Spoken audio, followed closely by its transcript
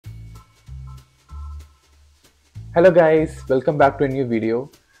Hello guys, welcome back to a new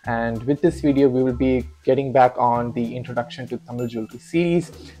video, and with this video we will be getting back on the introduction to Tamil Jewellery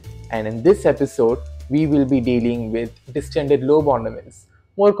Series, and in this episode we will be dealing with distended lobe ornaments,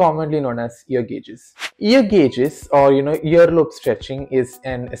 more commonly known as ear gauges. Ear gauges or earlobe stretching is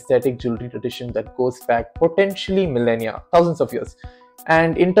an aesthetic jewelry tradition that goes back potentially millennia, thousands of years.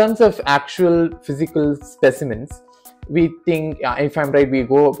 And in terms of actual physical specimens, we think, if I'm right, we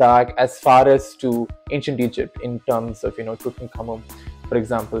go back as far as to ancient Egypt in terms of Tutankhamun, for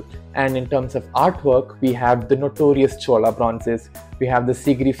example. And in terms of artwork, we have the notorious Chola bronzes, we have the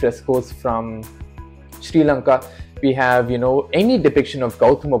Sigiri frescoes from Sri Lanka, we have any depiction of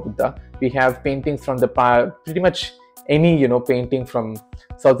Gautama Buddha, we have paintings from the pretty much any painting from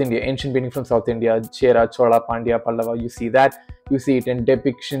South India, ancient painting from South India, Chera, Chola, Pandya, Pallava. You see that, you see it in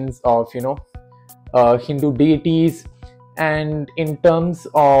depictions of Hindu deities. And in terms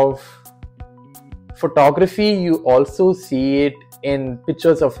of photography, you also see it in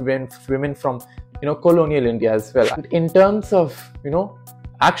pictures of women from colonial India as well. And in terms of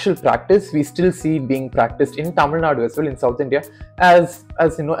actual practice, we still see it being practiced in Tamil Nadu as well, in South India, as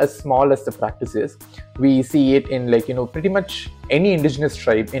small as the practice is. We see it in pretty much any indigenous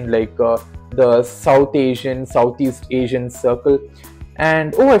tribe in the South Asian, Southeast Asian circle.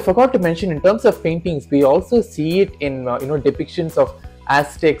 And I forgot to mention, in terms of paintings, we also see it in depictions of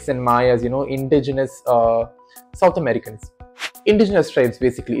Aztecs and Mayas, indigenous South Americans, indigenous tribes.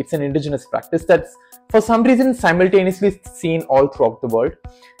 Basically, it's an indigenous practice that's for some reason simultaneously seen all throughout the world.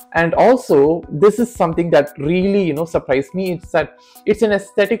 And also, this is something that really surprised me. It's that it's an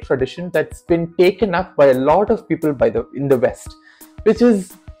aesthetic tradition that's been taken up by a lot of people in the West, which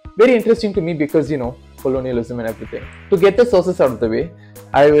is very interesting to me because colonialism and everything. To get the sources out of the way,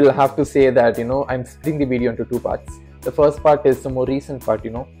 I will have to say that I'm splitting the video into two parts. The first part is the more recent part,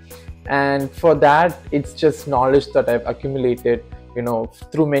 and for that it's just knowledge that I've accumulated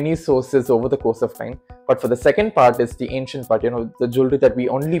through many sources over the course of time. But for the second part is the ancient part, the jewelry that we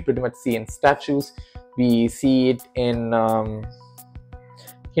only pretty much see in statues, we see it in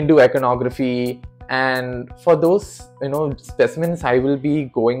Hindu iconography. And for those specimens, I will be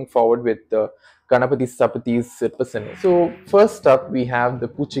going forward with the Ganapathi, Stapathi, Sirpa, Sennool. So first up, we have the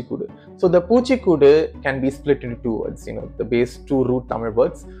Puchikudu. So the Puchikudu can be split into two words, the base two root Tamil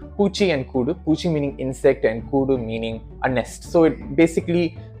words, Puchi and Kudu. Puchi meaning insect and Kudu meaning a nest. So it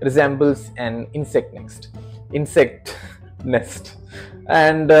basically resembles an insect nest.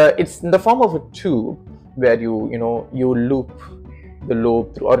 And it's in the form of a tube where you loop the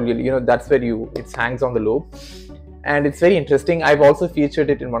lobe through, or that's where it hangs on the lobe. And it's very interesting. I've also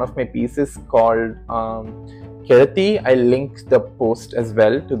featured it in one of my pieces called Kilatti. I'll link the post as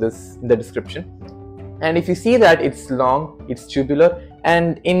well to this in the description. And if you see that, it's long, it's tubular,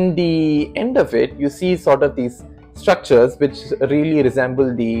 and in the end of it you see sort of these structures which really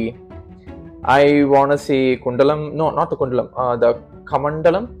resemble the, I want to say kundalam, no, not the kundalam, the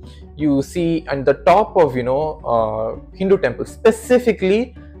kamandalam you see on the top of Hindu temples,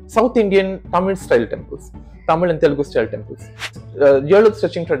 specifically South Indian Tamil style temples, Tamil and Telugu style temples. Earlobe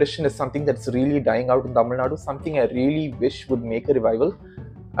stretching tradition is something that's really dying out in Tamil Nadu, something I really wish would make a revival,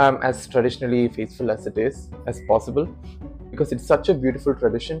 as traditionally faithful as it is as possible, because it's such a beautiful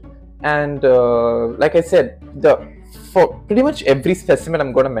tradition. And like I said, for pretty much every specimen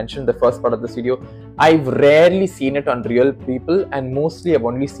I'm going to mention in the first part of this video, I've rarely seen it on real people, and mostly I've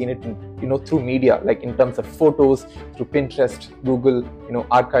only seen it in, through media, like in terms of photos, through Pinterest, Google,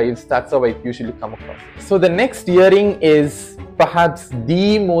 archives. That's how I usually come across it. So the next earring is perhaps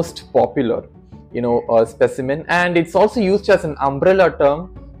the most popular, specimen, and it's also used as an umbrella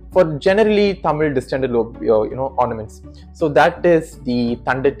term for generally Tamil distended lobe, ornaments. So that is the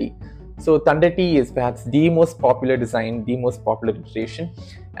Thandati. So Thandati is perhaps the most popular design, the most popular iteration.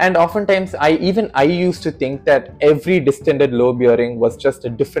 And oftentimes I used to think that every distended lobe earring was just a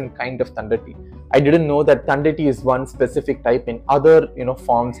different kind of Thandati. I didn't know that Thandati is one specific type, and other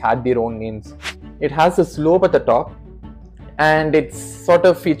forms had their own names. It has this lobe at the top, and it sort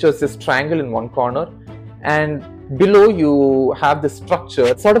of features this triangle in one corner, and below you have this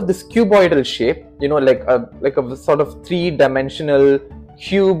structure, sort of this cuboidal shape, like a sort of three-dimensional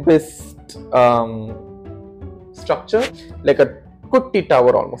cubist structure, like a kutti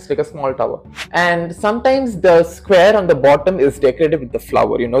tower, almost like a small tower. And sometimes the square on the bottom is decorated with the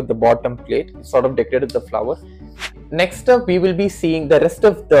flower, the bottom plate is sort of decorated with the flower. Next up, we will be seeing the rest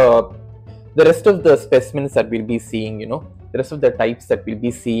of the specimens that we'll be seeing, the rest of the types that we'll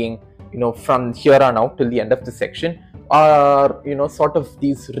be seeing, from here on out till the end of the section, are, you know, sort of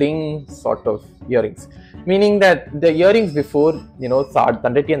these ring sort of earrings, meaning that the earrings before, you know,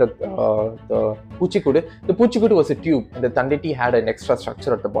 Tandeti and the Puchikudu was a tube, and the Tandeti had an extra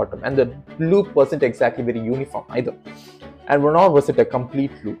structure at the bottom, and the loop wasn't exactly very uniform either, and nor was it a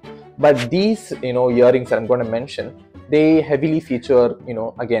complete loop. But these, you know, earrings that I'm going to mention, they heavily feature, you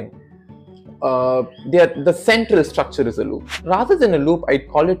know, again, the central structure is a loop. Rather than a loop, I'd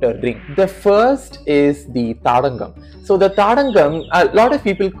call it a ring. The first is the Tadangam. So the Tadangam, a lot of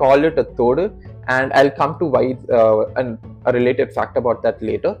people call it a Todu, and I'll come to why a related fact about that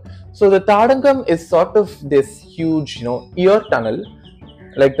later. So the Tadangam is sort of this huge, you know, ear tunnel,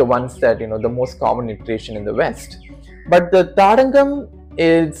 like the ones that, you know, the most common iteration in the West. But the Tadangam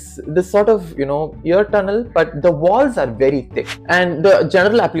is this sort of, you know, ear tunnel, but the walls are very thick. And the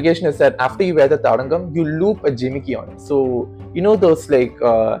general application is that after you wear the Tadangam, you loop a jimiki on it. So, you know, those like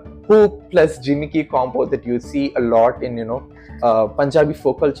hoop plus jimiki combo that you see a lot in, you know, Punjabi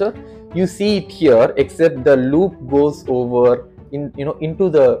folk culture. You see it here, except the loop goes over into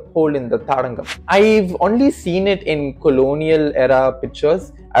the hole in the Tadangam. I've only seen it in colonial era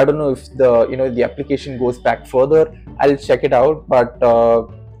pictures. I don't know if the, you know, the application goes back further. I'll check it out, but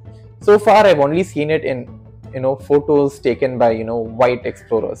so far I've only seen it in, you know, photos taken by, you know, white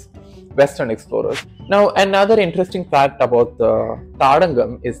explorers, Western explorers. Now, another interesting fact about the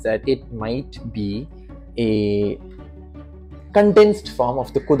Tadangam is that it might be a condensed form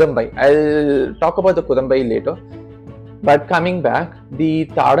of the Kudambai. I'll talk about the Kudambai later. But coming back, the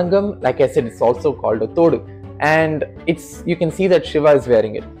Tadangam, like I said, it's also called a Todu, and it's, you can see that Shiva is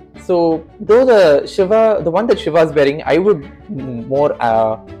wearing it. So though the one that Shiva is wearing, I would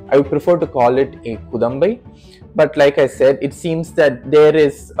prefer to call it a Kudambai. But like I said, it seems that there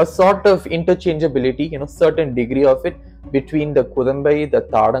is a sort of interchangeability, you know, certain degree of it between the Kudambai, the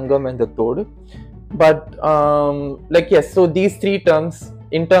Tadangam, and the Todu. But like, yes, so these three terms,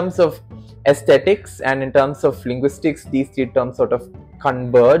 in terms of aesthetics and in terms of linguistics, these three terms sort of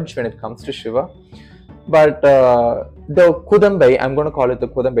converge when it comes to Shiva. But the Kudambai, I'm going to call it the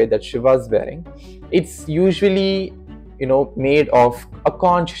Kudambai that Shiva is wearing, it's usually, you know, made of a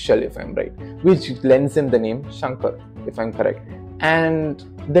conch shell, if I'm right, which lends him the name Shankar, if I'm correct. And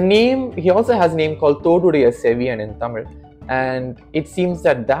the name, he also has a name called Toduடைய Seviyan in Tamil. And it seems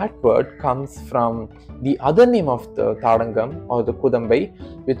that that word comes from the other name of the Tadangam or the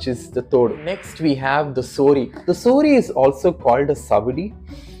Kudambai, which is the Todu. Next we have the Sori. The Sori is also called a Savudi,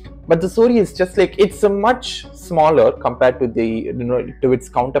 but the Sori is just like, it's a much smaller compared to the, you know, to its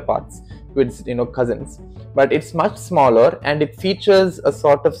counterparts, to its, you know, cousins. But it's much smaller, and it features a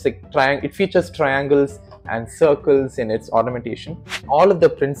sort of it features triangles and circles in its ornamentation. All of the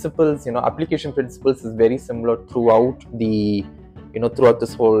principles, you know, application principles is very similar throughout the, you know, throughout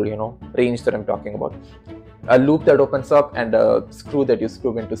this whole, you know, range that I'm talking about. A loop that opens up and a screw that you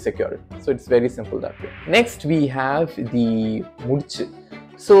screw in to secure it. So it's very simple that way. Next we have the Mudichu.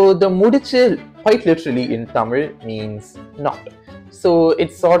 So the Mudichu, quite literally in Tamil, means knot. So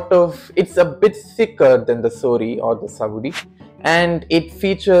it's sort of, it's a bit thicker than the Sori or the Savudi, and it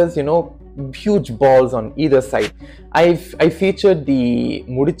features, you know, huge balls on either side. I featured the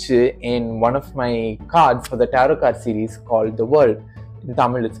Mudichu in one of my cards for the tarot card series called The World. In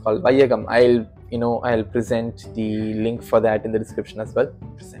Tamil it's called Vaiyagam. I'll present the link for that in the description as well.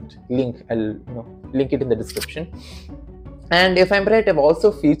 I'll link it in the description. And if I'm right, I've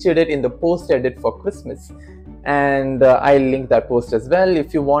also featured it in the post I did for Christmas, and I'll link that post as well.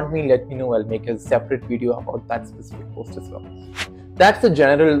 If you want me, let me know. I'll make a separate video about that specific post as well. That's the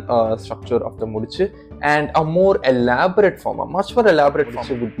general structure of the Mudichu, and a more elaborate form, a much more elaborate form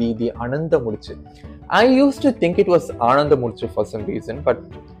would be the Ananda Mudichu. I used to think it was Ananda Mudichu for some reason, but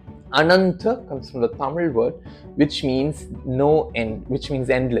Ananta comes from the Tamil word which means no end, which means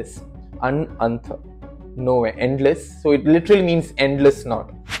endless. Ananta, no, endless. So it literally means endless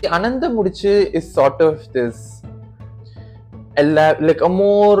knot. The Ananda Mudichu is sort of this like a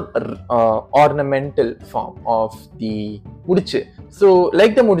more ornamental form of the Mudichu. So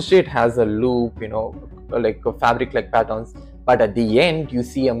like the Mudichu, it has a loop, you know, like a fabric-like patterns, but at the end you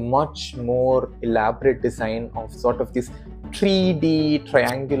see a much more elaborate design of sort of this 3D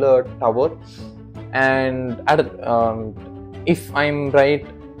triangular tower. And if I'm right,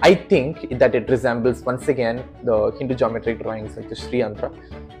 I think that it resembles once again the Hindu geometric drawings like the Sri Yantra,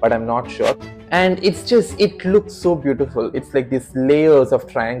 but I'm not sure. And it's just, it looks so beautiful. It's like these layers of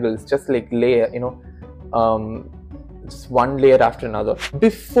triangles, just like layer, you know, just one layer after another.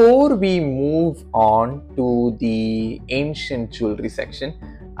 Before we move on to the ancient jewelry section,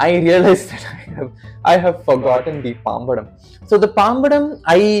 I realized that I have forgotten the Pambadam. So the Pambadam,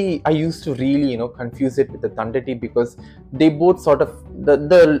 I used to really confuse it with the Thandati, because they both sort of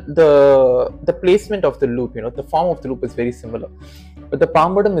the placement of the loop, the form of the loop is very similar. But the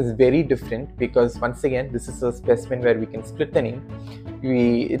Pambadam is very different, because once again this is a specimen where we can split the name.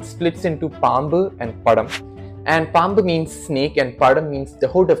 It splits into Pambu and Padam. And Pambu means snake and Padam means the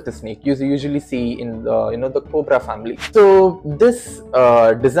hood of the snake. You usually see in the cobra family. So this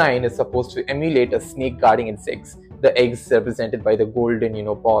design is supposed to emulate a snake guarding its eggs. The eggs represented by the golden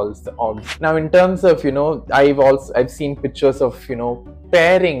balls, the orbs. Now in terms of I've seen pictures of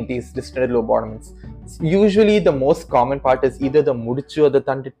pairing these distended lobe ornaments. Usually the most common part is either the Mudichu or the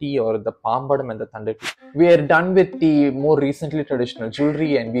Thandati, or the Pambadam and the Thandati. We are done with the more recently traditional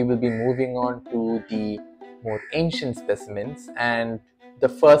jewelry, and we will be moving on to the more ancient specimens, and the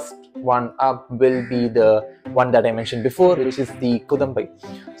first one up will be the one that I mentioned before, which is the Kudambai.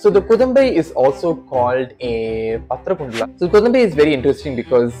 So the Kudambai is also called a Patrakundla. So Kudambai is very interesting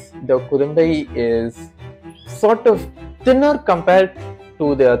because the Kudambai is sort of thinner compared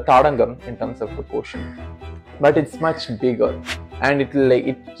to the Tadangam in terms of proportion, but it's much bigger, and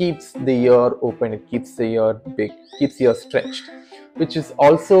it keeps the ear open, it keeps the ear big, keeps the ear stretched. Which is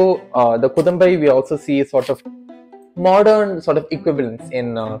also the Kudambai we also see sort of modern sort of equivalents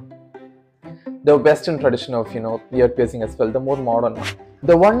in the Western tradition of ear piercing as well, the more modern one.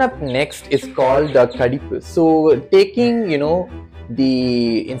 The one up next is called the Kadipu. So taking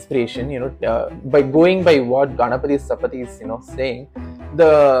the inspiration by going by what Ganapathi Stapathi is saying,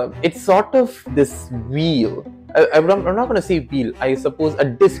 it's sort of this wheel. I'm not going to say wheel. I suppose a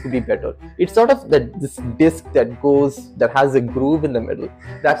disc would be better. It's sort of this disc that has a groove in the middle.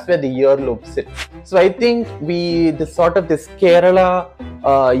 That's where the earlobe sits. So I think this Kerala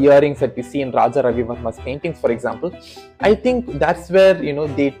earrings that we see in Raja Ravi Varma's paintings, for example, I think that's where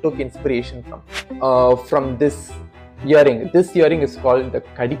they took inspiration from this earring. This earring is called the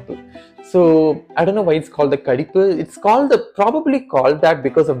Kadipu. So I don't know why it's called the Kadipu. It's probably called that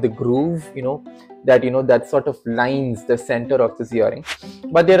because of the groove, that sort of lines the center of this earring.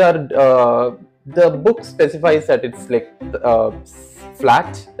 But there are the book specifies that it's like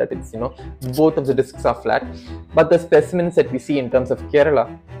flat, that it's both of the discs are flat. But the specimens that we see in terms of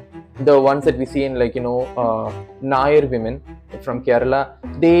Kerala, the ones that we see in Nair women from Kerala,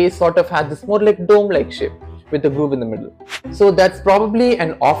 they sort of had this more like dome-like shape with a groove in the middle. So that's probably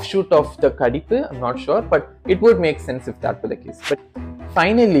an offshoot of the Kadipu, I'm not sure, but it would make sense if that were the case. But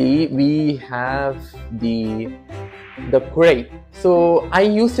finally, we have the Kurai. So I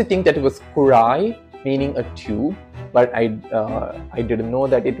used to think that it was Kurai, meaning a tube, but I didn't know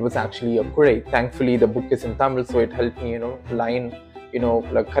that it was actually a Kurai. Thankfully, the book is in Tamil, so it helped me,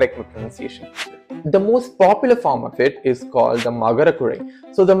 correct my pronunciation. The most popular form of it is called the Magara Kurai.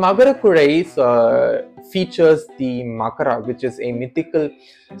 So the Magara Kurai features the Makara, which is a mythical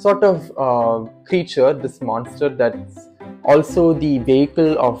sort of creature, this monster that's also the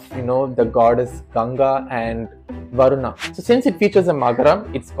vehicle of the goddess Ganga and Varuna. So since it features a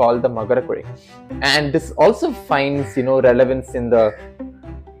Magara, it's called the Magara Kurai. And this also finds relevance in the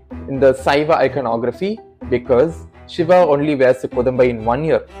Saiva iconography, because Shiva only wears the Kudambai in 1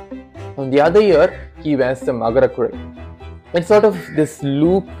 year. On the other year, he wears the Magara Kurai. It's sort of this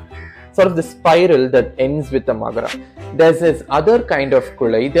loop, sort of the spiral that ends with the Magara. There's this other kind of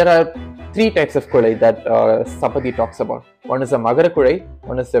Kulai. There are 3 types of Kulai that Stapathi talks about. One is the Magara Kurai,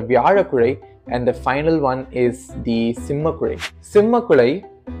 one is the Vyara Kurai, and the final one is the Simha Kurai. Simha Kurai,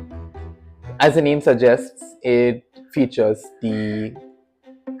 as the name suggests, it features the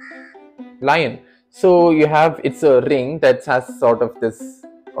lion. So it's a ring that has sort of this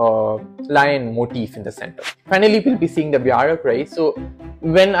lion motif in the center. Finally, we'll be seeing the Vyara Kurai. So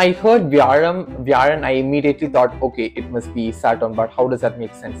when I heard Vyaran, I immediately thought, okay, it must be Saturn, but how does that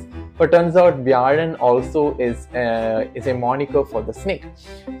make sense? But turns out Vyaran also is a moniker for the snake.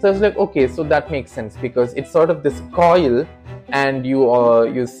 So I was like, okay, so that makes sense, because it's sort of this coil, and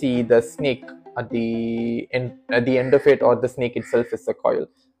you see the snake at the end of it, or the snake itself is a coil.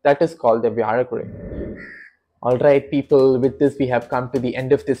 That is called the Vyara Kurai. Alright people, with this we have come to the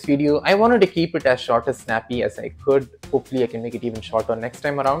end of this video. I wanted to keep it as short as snappy as I could. Hopefully I can make it even shorter next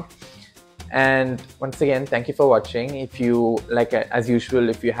time around. And once again, thank you for watching. If you like, as usual,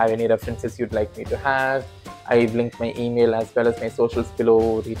 if you have any references you'd like me to have, I've linked my email as well as my socials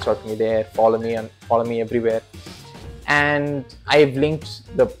below. Reach out to me there, follow me everywhere. And I've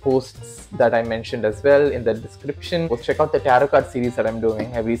linked the posts that I mentioned as well in the description. Go check out the tarot card series that I'm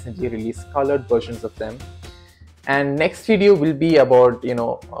doing. I've recently released colored versions of them. And next video will be about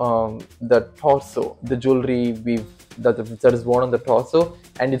the torso, the jewelry that is worn on the torso.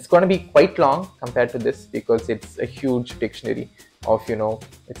 and it's going to be quite long compared to this because it's a huge dictionary of,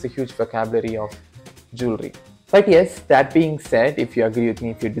 it's a huge vocabulary of jewelry. But yes, that being said, if you agree with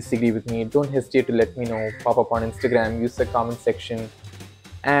me, if you disagree with me, don't hesitate to let me know. Pop up on Instagram, use the comment section.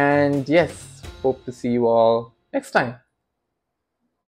 And yes, hope to see you all next time.